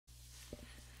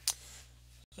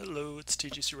Hello, it's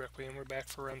TGC Requiem. We're back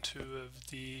for round 2 of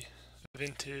the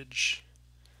vintage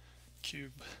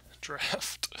cube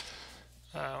draft.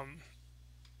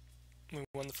 We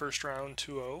won the first round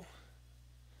 2-0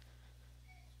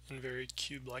 in very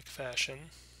cube-like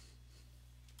fashion.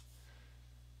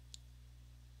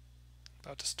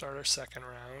 About to start our second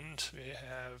round. We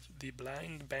have the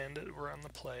Blind Bandit. We're on the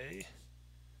play.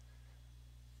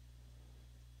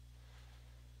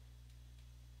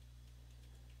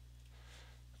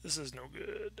 This is no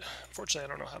good. Unfortunately, I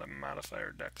don't know how to modify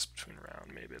our decks between round.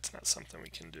 Maybe it's not something we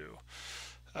can do.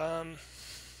 Yeah,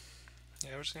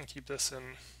 we're just going to keep this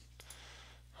and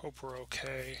hope we're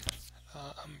okay.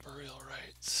 Burial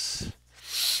Rites.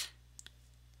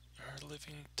 Our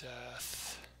Living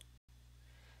Death.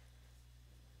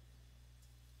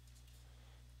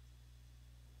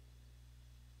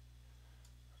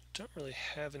 Don't really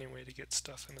have any way to get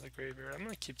stuff into the graveyard. I'm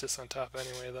going to keep this on top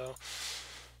anyway, though,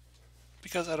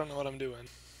 because I don't know what I'm doing.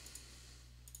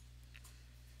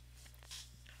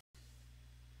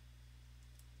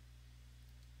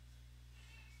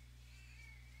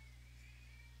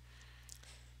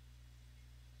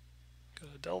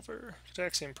 Got a Delver,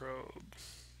 Gitaxian Probe.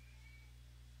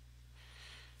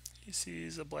 He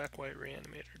sees a black-white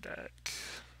Reanimator deck.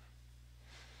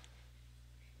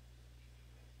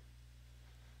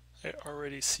 I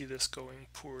already see this going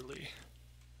poorly.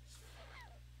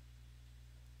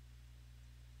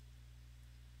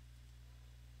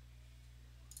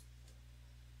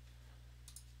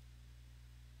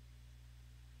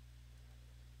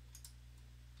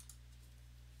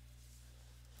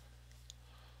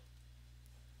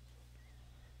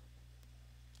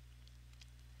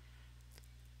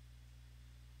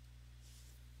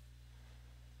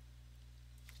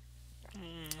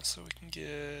 So we can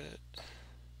get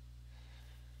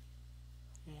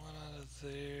one out of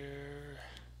there.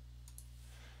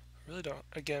 Really don't,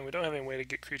 again, we don't have any way to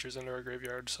get creatures into our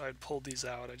graveyard, so I'd pull these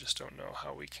out. I just don't know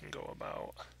how we can go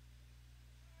about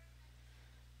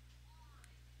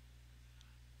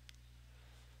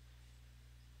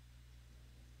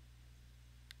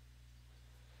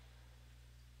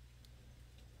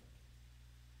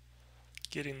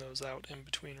getting those out in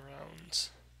between rounds.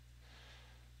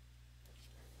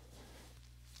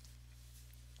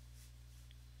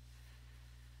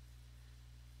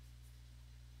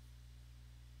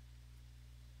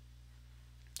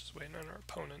 Just waiting on our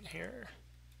opponent here.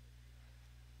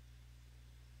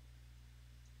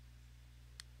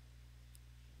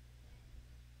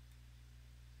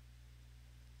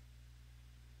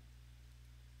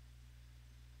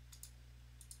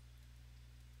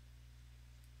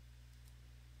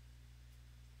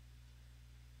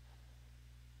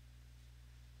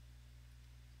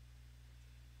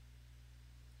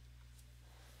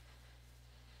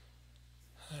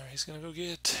 Alright, he's gonna go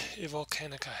get a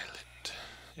Volcanic Island.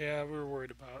 Yeah, we were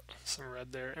worried about some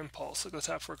red there. Impulse. Look at the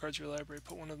top 4 cards of your library.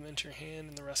 Put one of them into your hand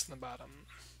and the rest in the bottom.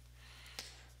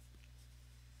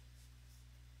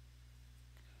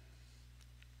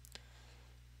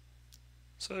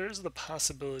 So there's the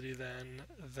possibility then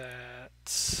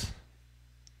that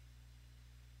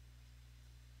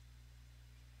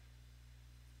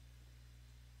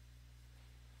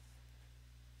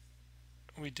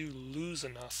we do lose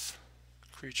enough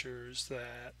creatures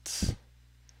that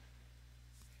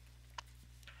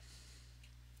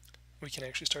we can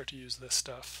actually start to use this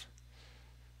stuff.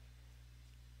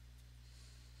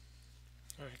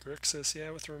 Alright, Grixis,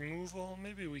 yeah, with removal,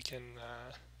 maybe we can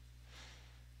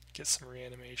get some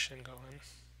reanimation going.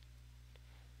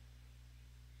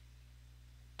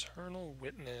 Eternal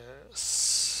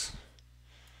Witness.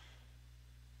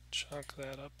 Chalk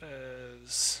that up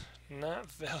as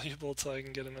not valuable till I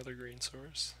can get another green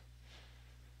source.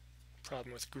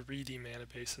 Problem with greedy mana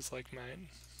bases like mine.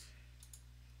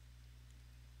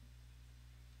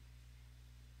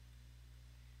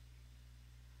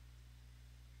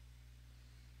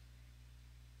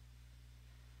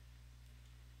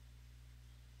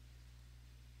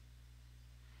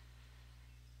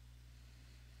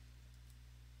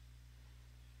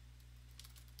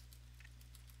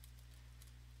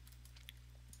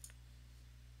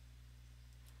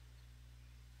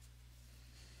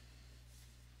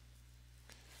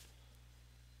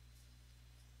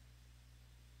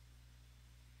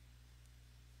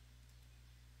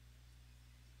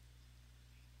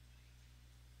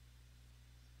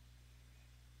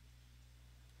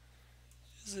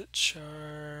 Is it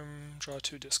Charm? Draw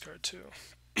 2, discard 2.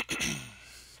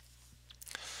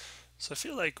 So I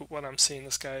feel like what I'm seeing,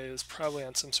 this guy is probably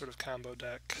on some sort of combo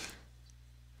deck.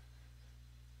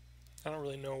 I don't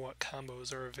really know what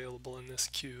combos are available in this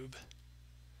cube.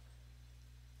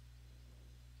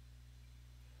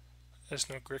 I just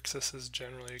know Grixis is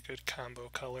generally a good combo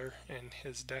color, and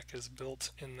his deck is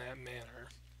built in that manner.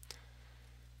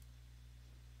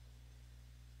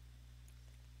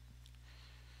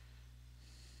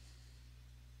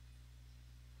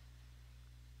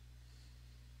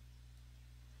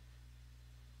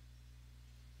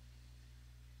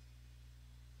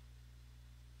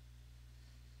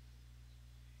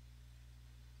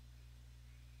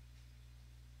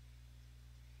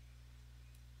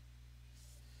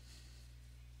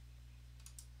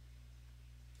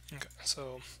 Okay,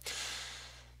 so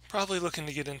probably looking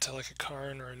to get into like a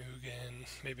Karn or an Ugin,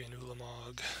 maybe an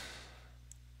Ulamog.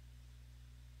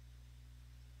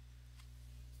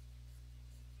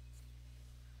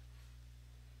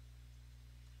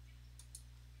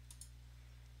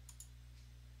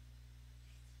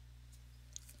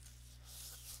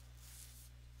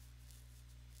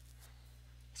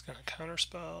 It's gonna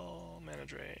counterspell, mana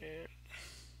drain.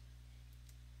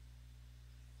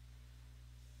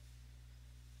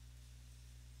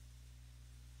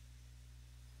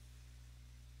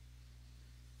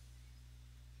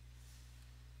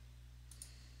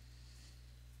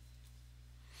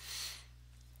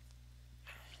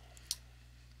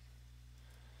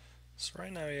 So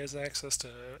right now he has access to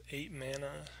 8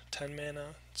 mana, 10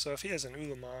 mana. So if he has an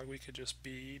Ulamog, we could just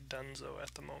be donezo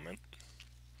at the moment.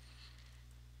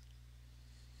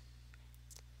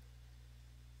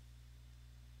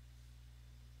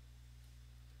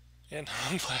 And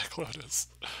Black Lotus.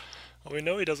 Well, we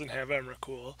know he doesn't have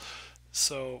Emrakul,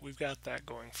 so we've got that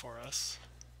going for us.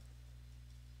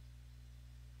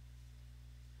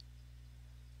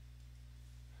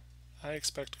 I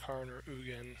expect Karn or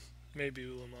Ugin, maybe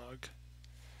Ulamog.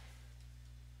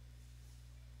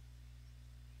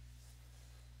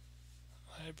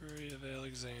 Library of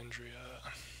Alexandria.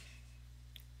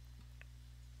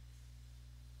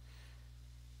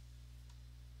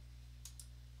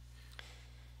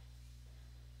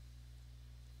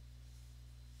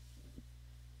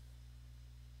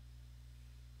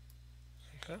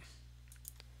 Okay.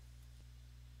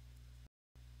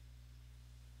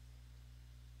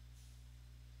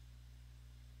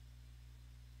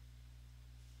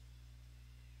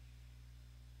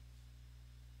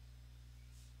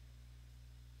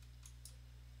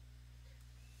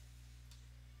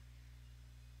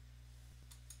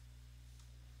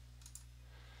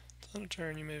 On a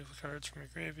turn, you may move cards from your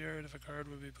graveyard. If a card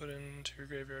would be put into your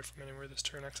graveyard from anywhere this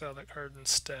turn, exile that card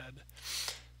instead.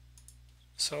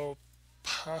 So,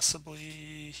 possibly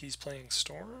he's playing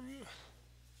Storm?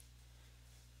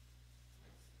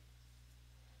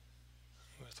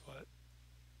 With what?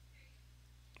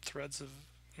 Threads of...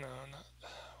 no, not...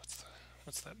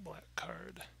 what's that black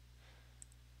card?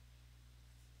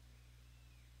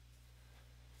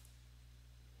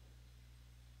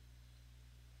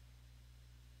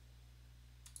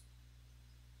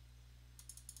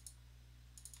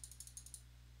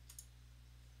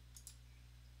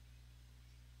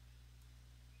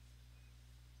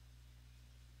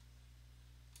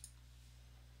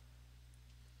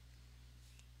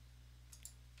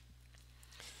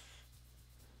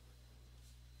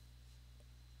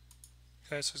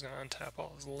 Okay, so he's going to untap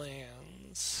all his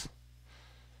lands,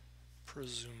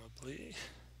 presumably.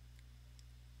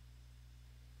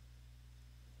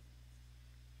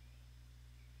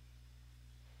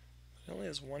 He only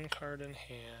has one card in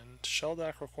hand.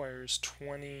 Shelldock requires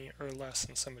 20 or less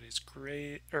in somebody's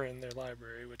in their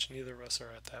library, which neither of us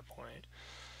are at that point.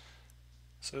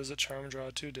 So is it Charm Draw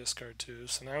 2, discard 2.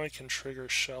 So now we can trigger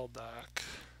Shelldock.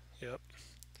 Yep.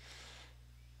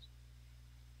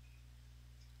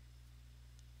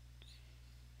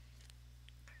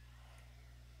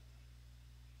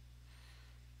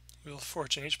 Wheel of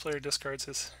Fortune. Each player discards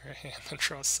his hand and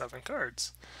draws 7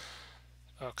 cards.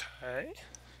 Okay.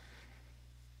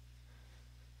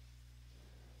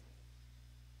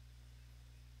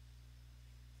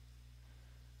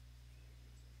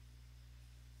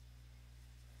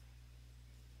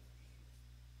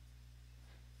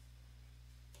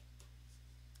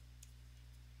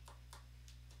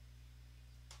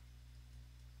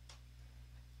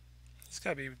 He's got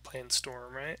to be playing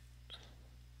Storm, right?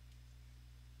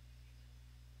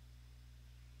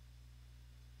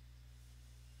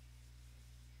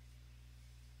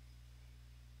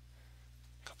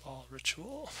 Cabal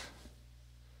Ritual.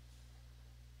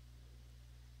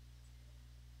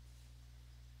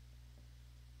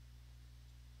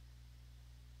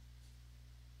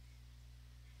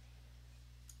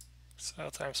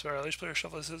 Exile time spiral. Each player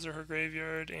shuffles his or her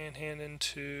graveyard and hand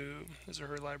into his or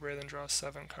her library, then draw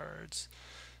 7 cards.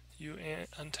 You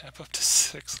untap up to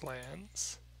 6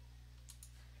 lands.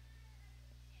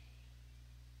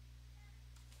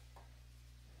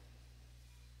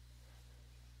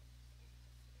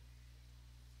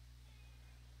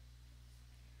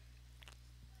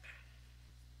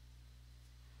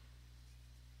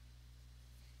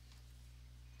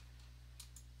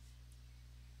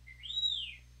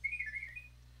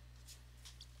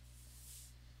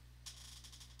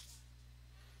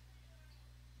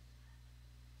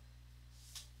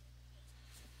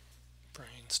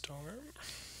 Brainstorm.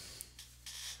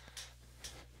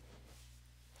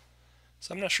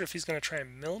 So I'm not sure if he's going to try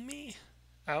and mill me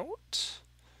out,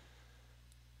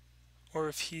 or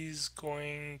if he's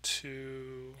going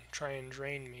to try and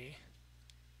drain me.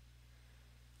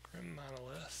 Grim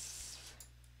Monolith.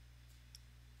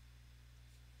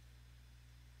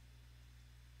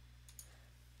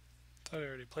 Thought I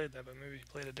already played that, but maybe he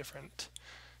played a different.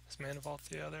 Is Mana Vault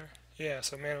the other? Yeah,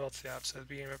 so Mana Vault's the opposite.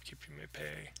 Beginning of keep you may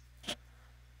pay.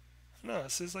 No,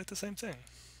 this is like the same thing.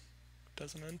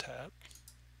 Doesn't untap.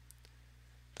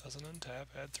 Doesn't untap.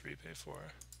 Add 3, pay 4.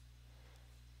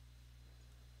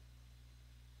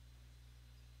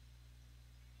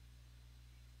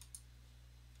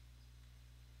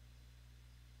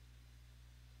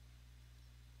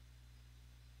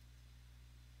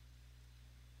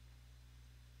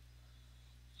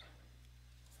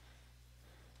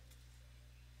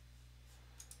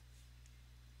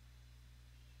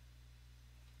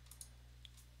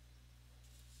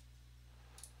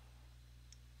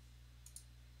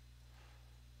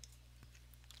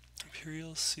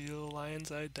 Imperial Seal,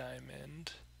 Lion's Eye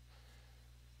Diamond.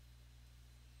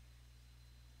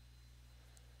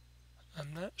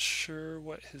 I'm not sure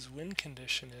what his win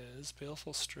condition is.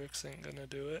 Baleful Strix ain't gonna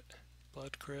do it.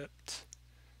 Blood Crypt.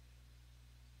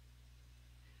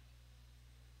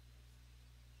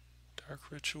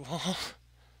 Dark Ritual.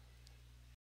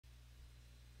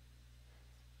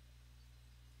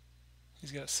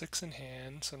 He's got 6 in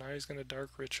hand, so now he's gonna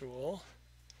Dark Ritual.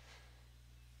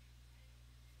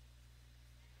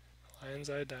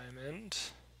 Lion's Eye Diamond.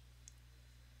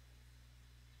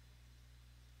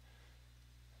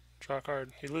 Draw a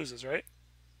card. He loses, right?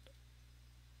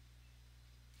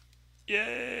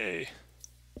 Yay!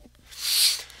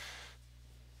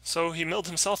 So he milled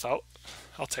himself out.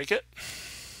 I'll take it.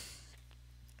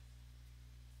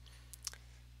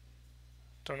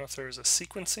 Don't know if there was a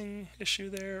sequencing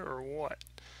issue there or what,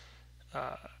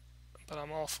 but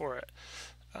I'm all for it.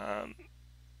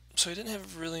 So he didn't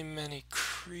have really many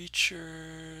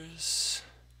creatures.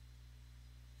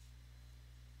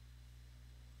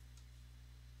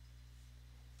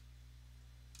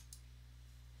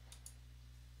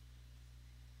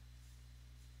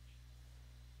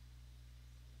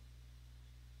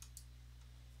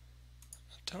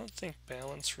 I don't think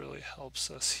balance really helps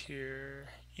us here.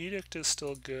 Edict is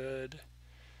still good.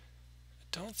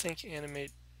 I don't think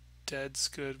Animate Dead's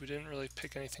good. We didn't really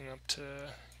pick anything up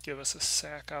to give us a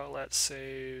sack outlet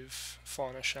save.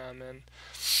 Fauna Shaman.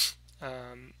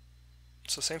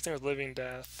 So same thing with Living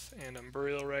Death and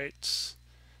Burial Rites.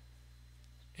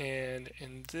 And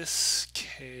in this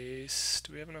case,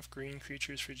 do we have enough green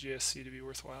creatures for GSC to be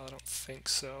worthwhile? I don't think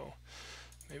so.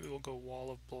 Maybe we'll go Wall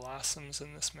of Blossoms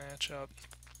in this matchup.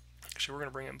 Actually, we're going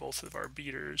to bring in both of our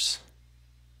beaters.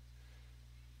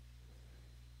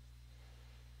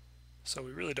 So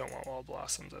we really don't want Wall of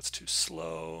Blossoms. That's too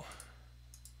slow.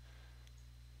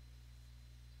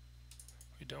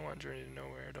 We don't want Journey to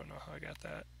Nowhere. I don't know how I got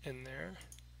that in there.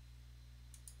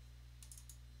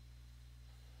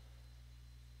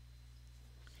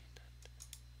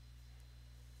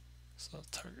 So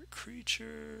target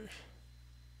creature.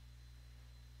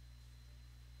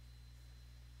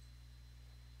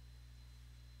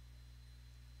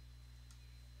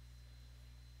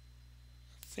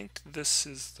 I think this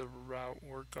is the route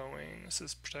we're going. This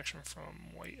is protection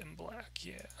from white and black,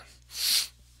 yeah.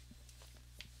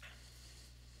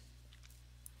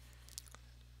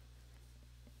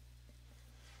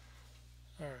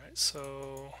 Alright,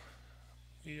 so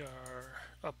we are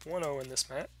up 1-0 in this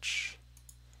match.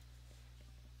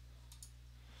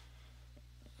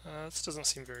 This doesn't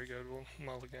seem very good. We'll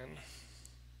mulligan.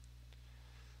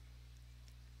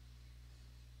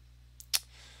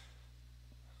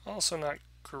 Also not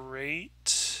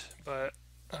great, but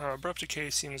Abrupt Decay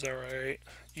seems alright.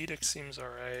 Edict seems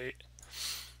alright.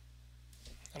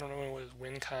 I don't know what his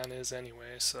win con is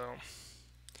anyway, so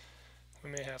we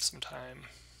may have some time.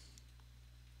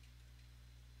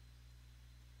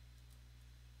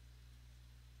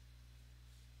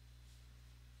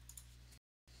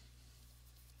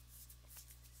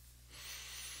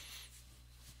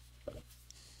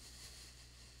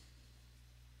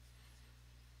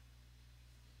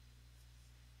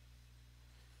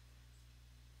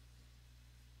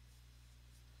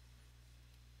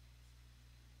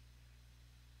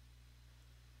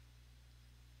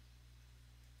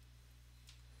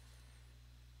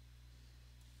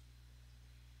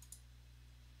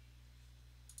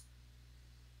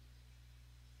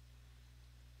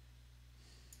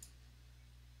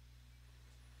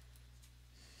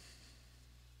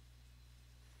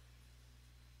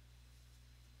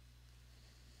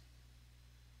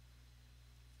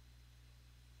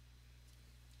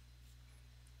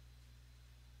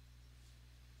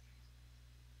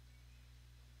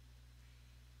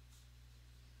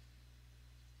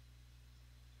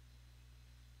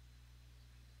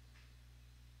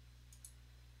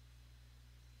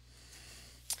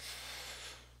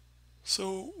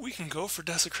 So we can go for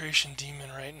Desecration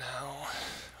Demon right now.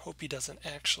 Hope he doesn't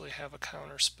actually have a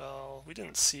counter spell. We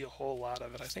didn't see a whole lot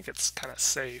of it. I think it's kind of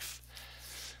safe.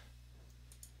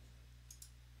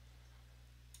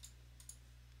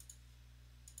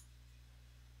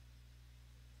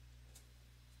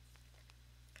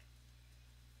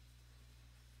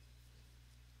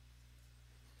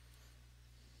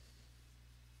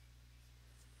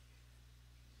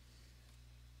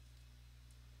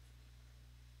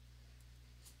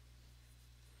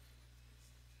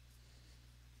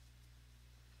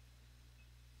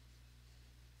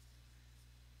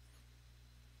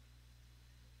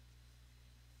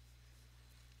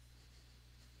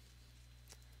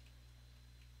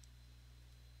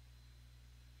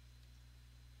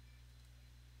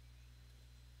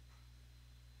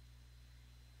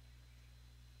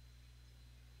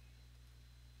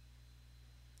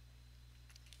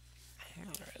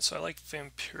 Alright, so I like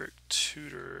Vampiric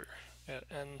Tutor at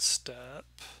end step.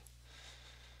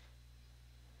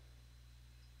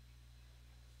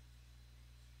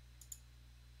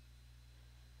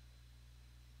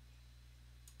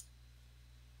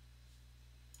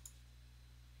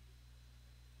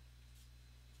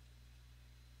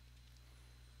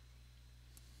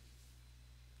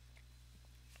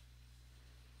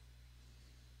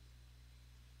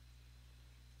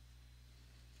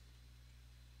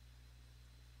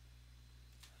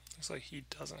 Looks like he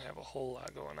doesn't have a whole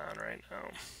lot going on right now.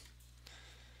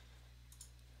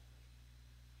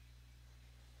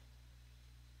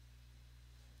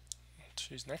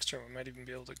 Geez, next turn we might even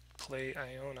be able to play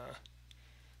Iona.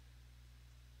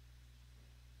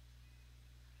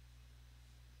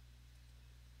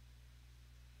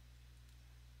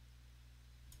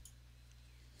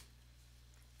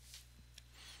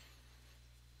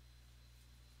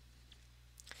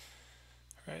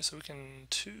 Alright, so we can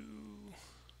 2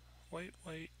 white,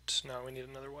 white. No, we need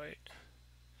another white.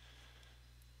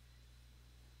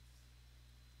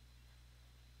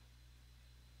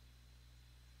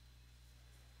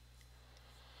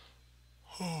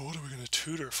 Oh, what are we going to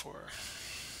tutor for?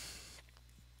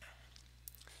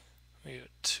 We got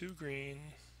 2 green,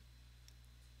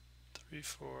 3,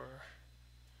 4,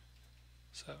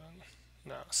 7,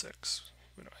 no, 6.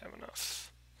 We don't have enough.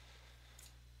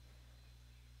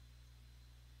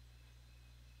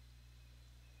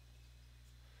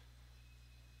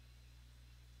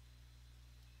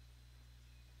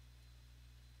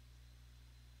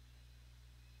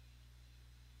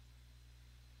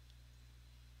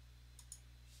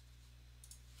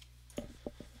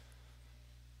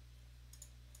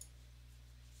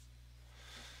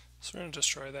 So we're going to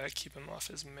destroy that, keep him off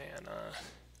his mana.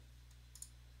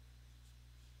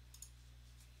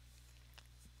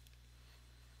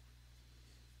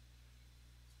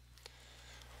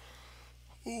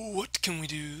 What can we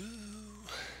do?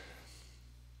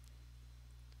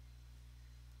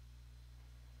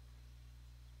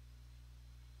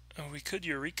 Oh, we could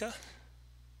Eureka.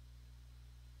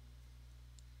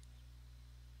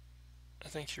 I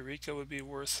think Eureka would be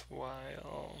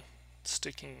worthwhile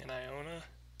sticking in Iona.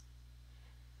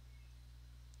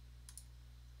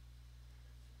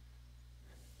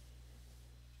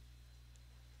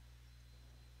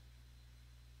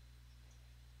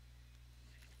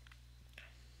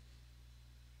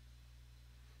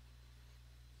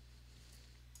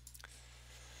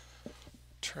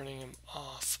 Turning him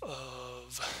off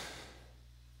of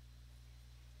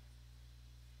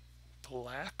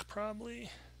black, probably.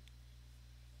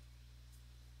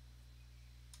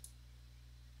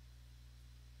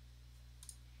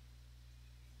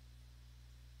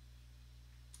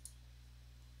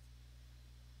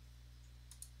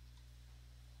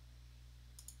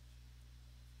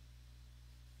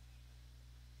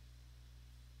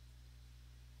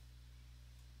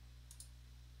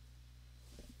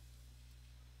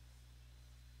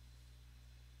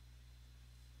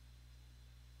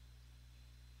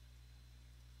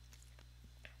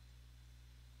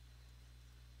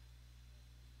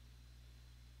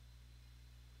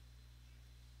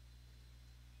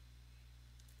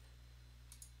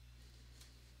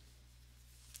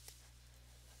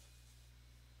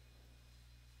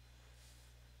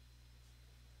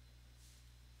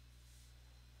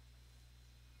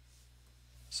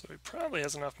 So he probably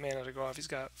has enough mana to go off. He's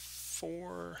got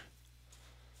 4,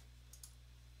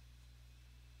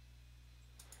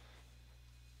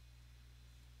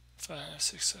 5,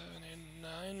 6, 7, 8,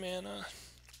 9 mana.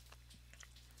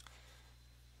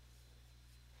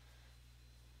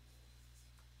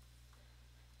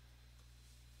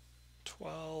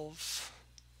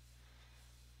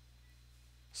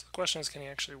 So the question is, can he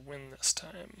actually win this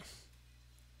time?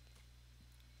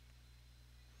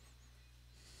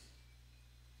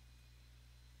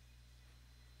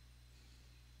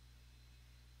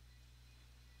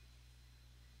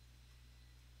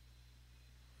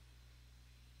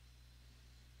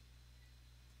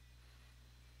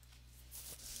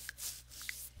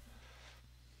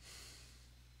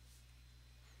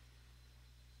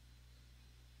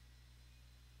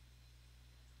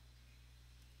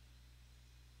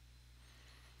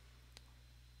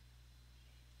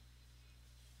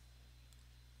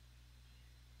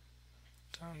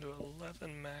 Down to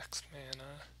 11 max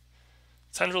mana.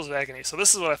 Tendrils of Agony. So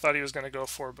this is what I thought he was going to go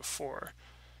for before.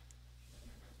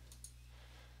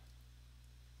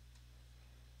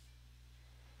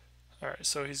 Alright,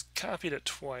 so he's copied it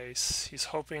twice. He's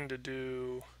hoping to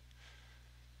do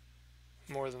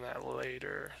more than that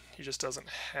later. He just doesn't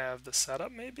have the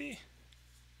setup, maybe?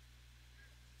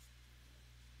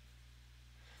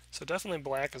 So definitely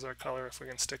black is our color if we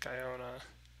can stick Iona.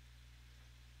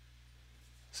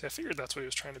 See, I figured that's what he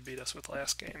was trying to beat us with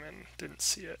last game and didn't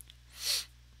see it.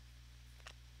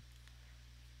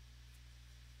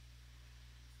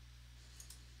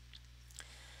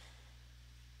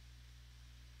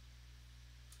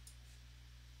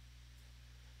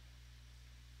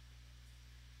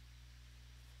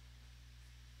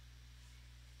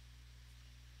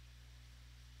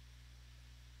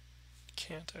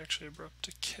 Can't actually abrupt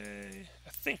decay. I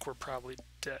think we're probably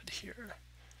dead here.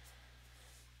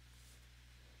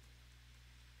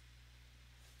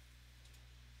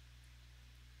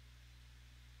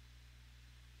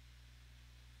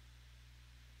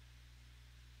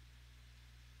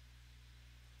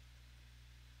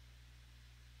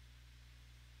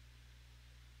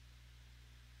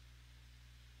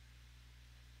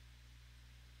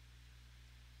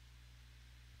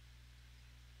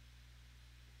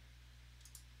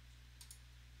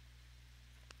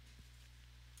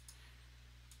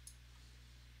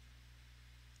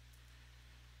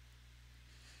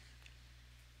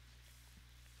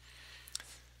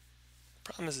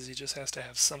 Problem is he just has to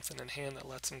have something in hand that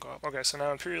lets him go up. Okay, so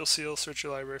now Imperial Seal, search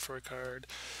your library for a card.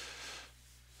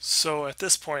 So at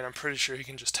this point, I'm pretty sure he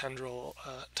can just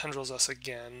tendrils us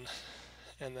again,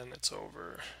 and then it's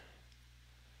over,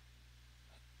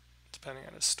 depending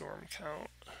on his storm count.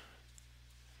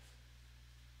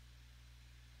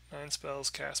 9 spells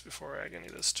cast before Agony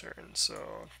this turn,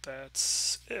 so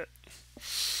that's it.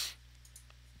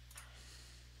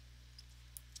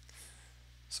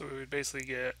 So we would basically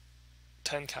get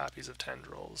 10 copies of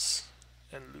Tendrils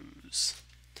and lose.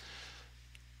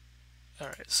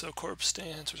 Alright, so Corpse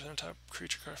Stance, return top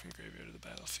creature card from graveyard to the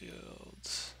battlefield.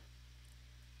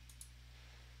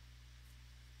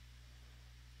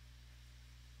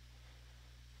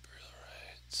 Burial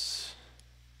Rites.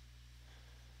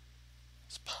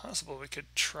 It's possible we could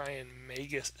try and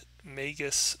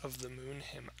Magus of the Moon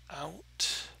him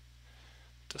out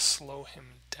to slow him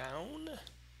down.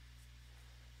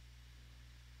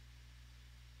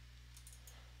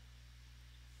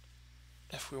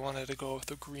 If we wanted to go with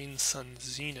the Green Sun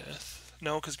Zenith.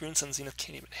 No, because Green Sun Zenith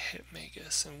can't even hit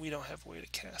Magus, and we don't have a way to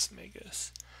cast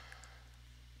Magus.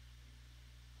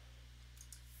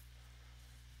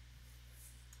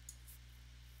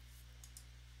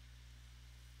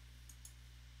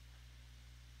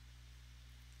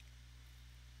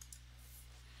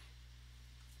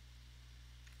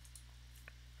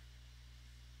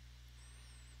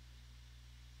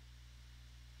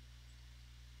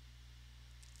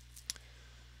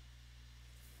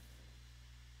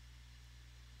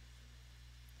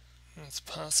 It's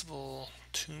possible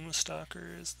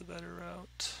Tombstalker is the better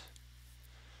route.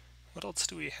 What else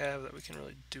do we have that we can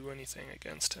really do anything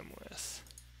against him with?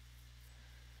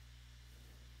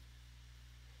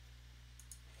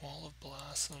 Wall of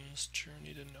Blossoms,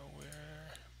 Journey to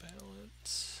Nowhere,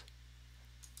 Balance.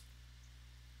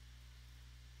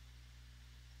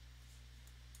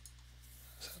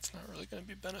 So that's not really going to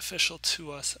be beneficial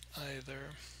to us either.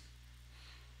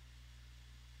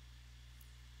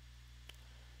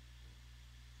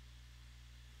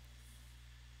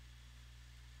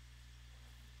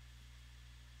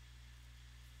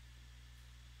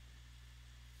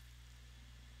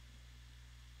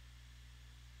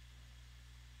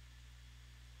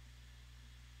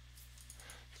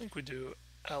 I think we do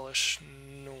Elesh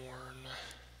Norn.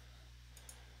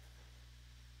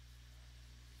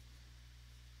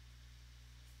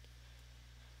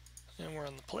 And we're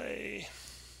on the play.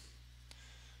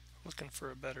 Looking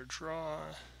for a better draw.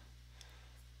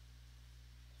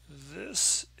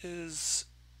 This is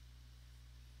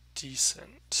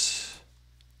decent.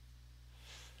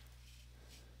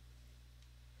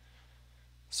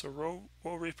 So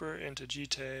Woe Reaper into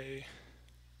Jite.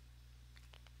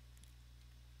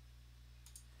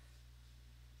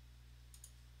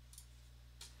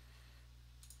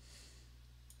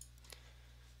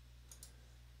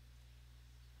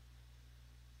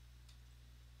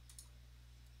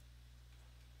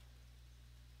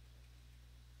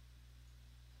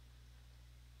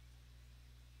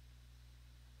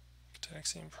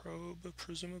 Taxian Probe,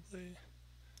 presumably.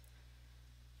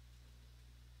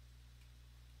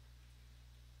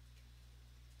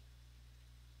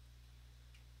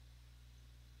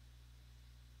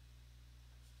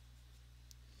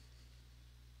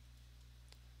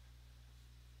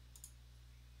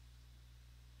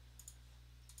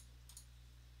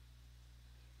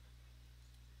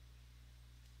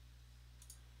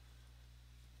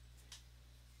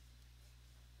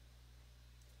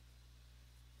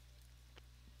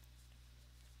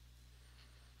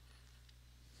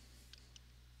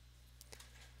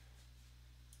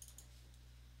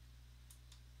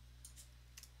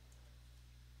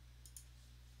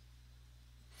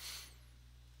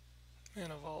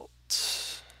 Mana Vault.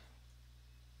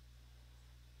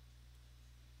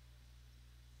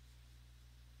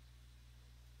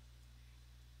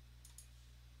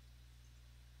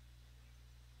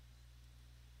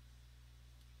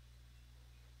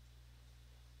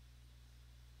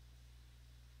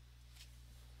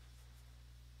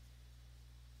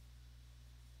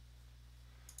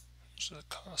 Which is the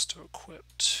cost to equip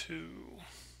 2.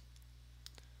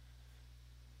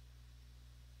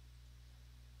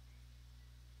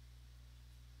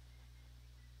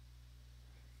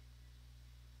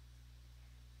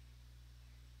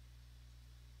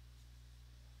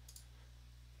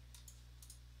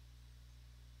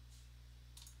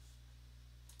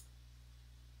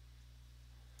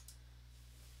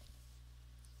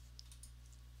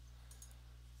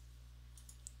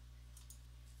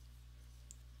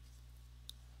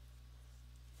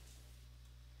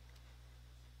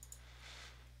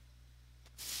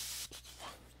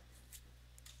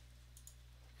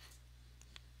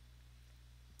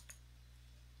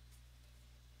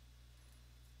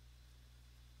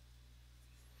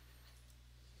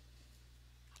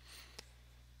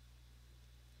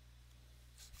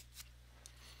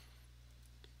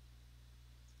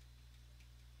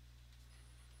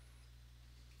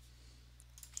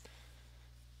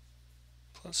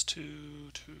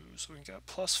 +2, 2, so we got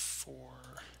 +4.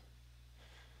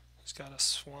 He's got a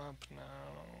swamp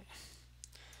now.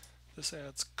 This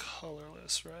adds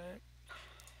colorless, right?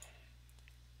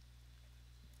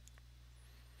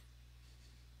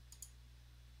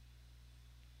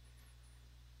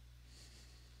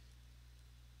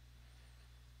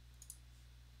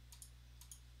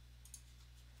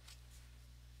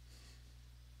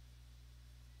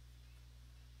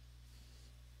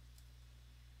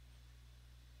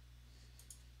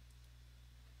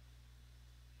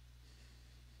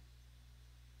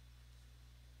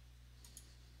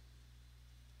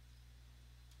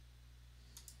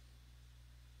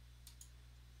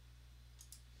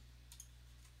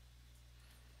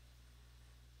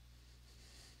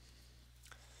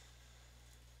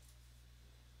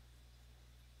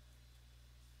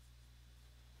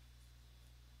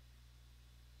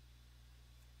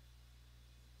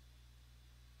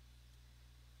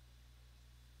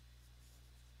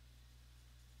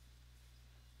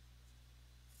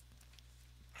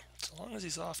 As long as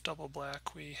he's off double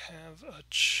black, we have a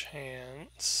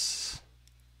chance.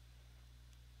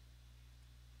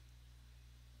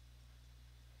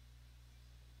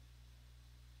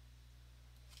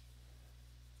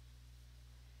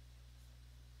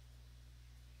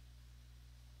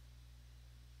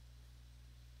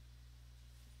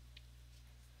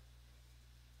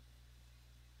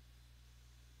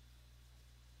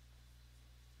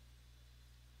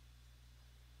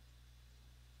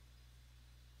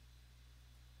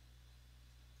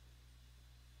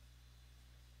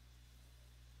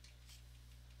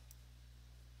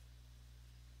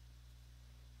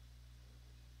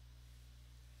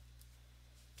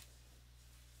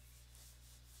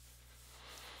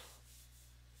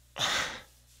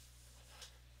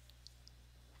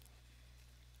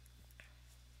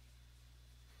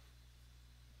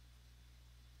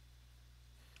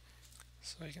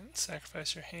 So you can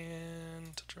sacrifice your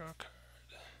hand to draw a card,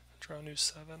 draw a new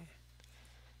 7.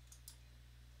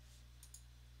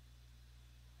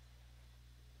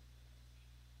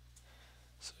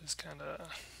 So he's kind of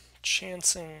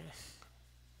chancing,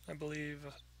 I believe,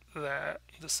 that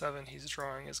the 7 he's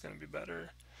drawing is going to be better.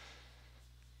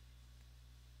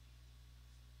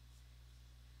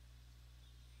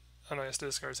 Oh no, he has to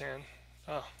discard his hand.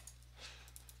 Oh.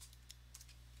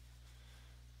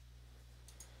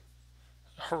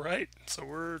 Alright, so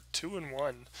we're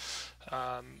 2-1.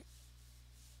 Or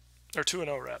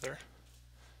 2-0 rather.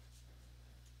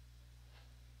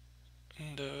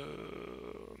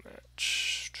 No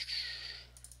match.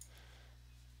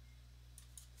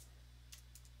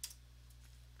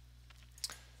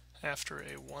 After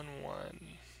a 1-1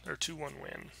 or 2-1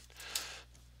 win.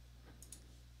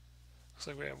 Looks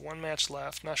like we have one match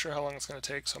left. Not sure how long it's going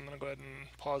to take, so I'm going to go ahead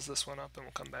and pause this one up and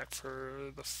we'll come back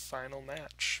for the final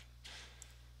match.